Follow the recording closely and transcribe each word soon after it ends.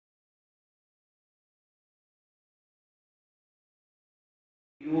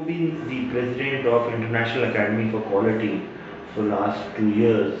You've been the president of International Academy for Quality for last 2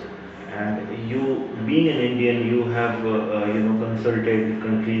 years, and you, being an Indian, you have consulted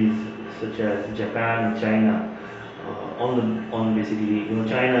countries such as Japan, China, on basically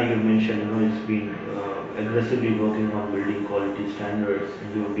China. You mentioned it's been aggressively working on building quality standards,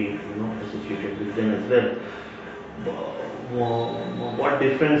 and you've been associated with them as well. What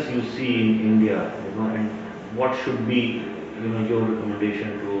difference you see in India, and what should be, your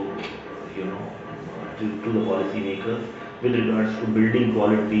recommendation to, to the policymakers with regards to building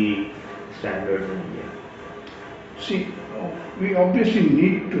quality standards in India? See, we obviously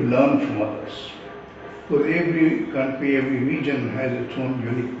need to learn from others. Because every country, every region has its own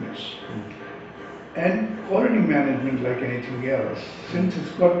uniqueness. And quality management, like anything else, since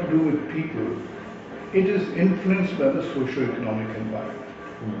it's got to do with people, it is influenced by the socio-economic environment.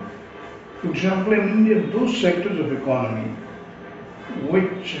 For example, in India, those sectors of economy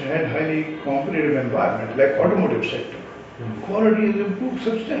which had highly competitive environment, like automotive sector, quality has improved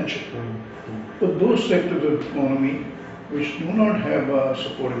substantially. But those sectors of economy which do not have a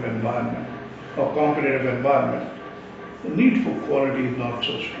supportive environment or competitive environment, the need for quality is not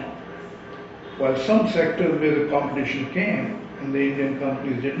so strong. While some sectors where the competition came and the Indian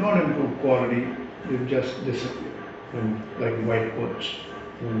companies did not improve quality, they've just disappeared, like white goods,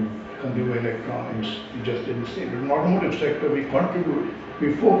 consumer electronics, we just didn't see it. But in the automotive sector, we contribute,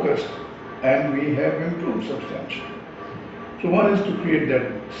 we focused, and we have improved substantially. So one is to create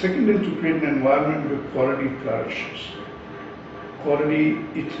that. Second is to create an environment where quality flourishes. Quality,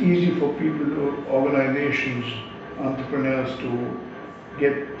 it's easy for people, organizations, entrepreneurs to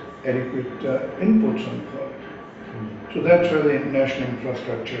get adequate inputs on quality. So that's where the national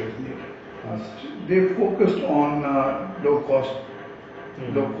infrastructure is needed. They've focused on low cost,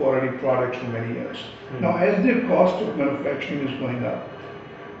 low quality products for many years. Now, as their cost of manufacturing is going up,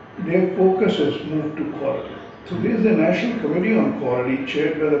 their focus has moved to quality. So there is the National Committee on Quality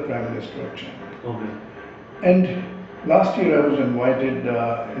chaired by the Prime Minister of China. Okay. And last year I was invited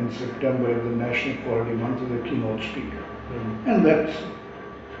in September at the National Quality Month as a keynote speaker. And that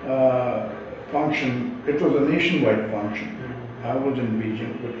function, it was a nationwide function. I was in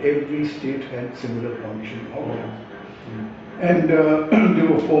Beijing, but every state had similar function. And there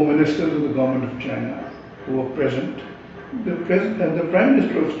were 4 ministers of the government of China who were present. The Prime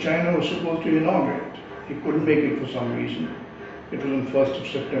Minister of China was supposed to inaugurate. He couldn't make it for some reason. It was on 1st of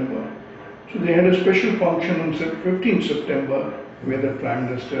September. So they had a special function on 15th September where the Prime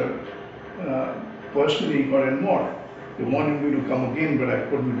Minister personally got involved. They wanted me to come again, but I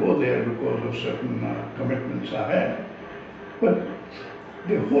couldn't go there because of certain commitments I had. But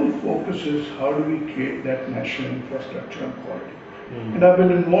the whole focus is how do we create that national infrastructure on quality. And I've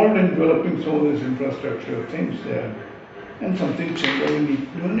been involved in developing some of this infrastructure things there, and something similar we need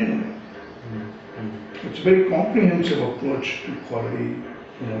to do in India. It's a very comprehensive approach to quality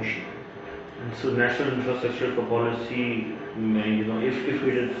promotion. So national infrastructure for policy, if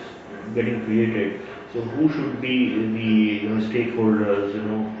it is getting created, so who should be the stakeholders,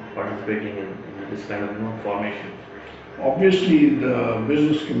 participating in this kind of formation? Obviously, the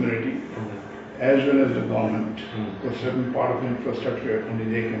business community, as well as the government, for certain part of the infrastructure only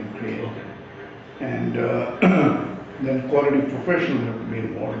they can create. And then quality professionals have to be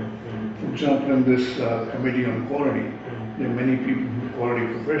involved. For example, in this committee on quality, there are many people from the quality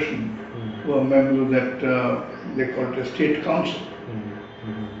profession who are members of that, they call it a state council.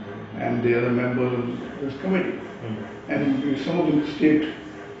 And they are the members of this committee. And some of the state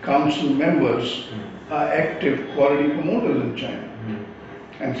council members are active quality promoters in China.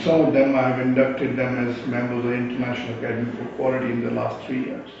 And some of them I have inducted them as members of the International Academy for Quality in the last 3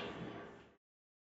 years.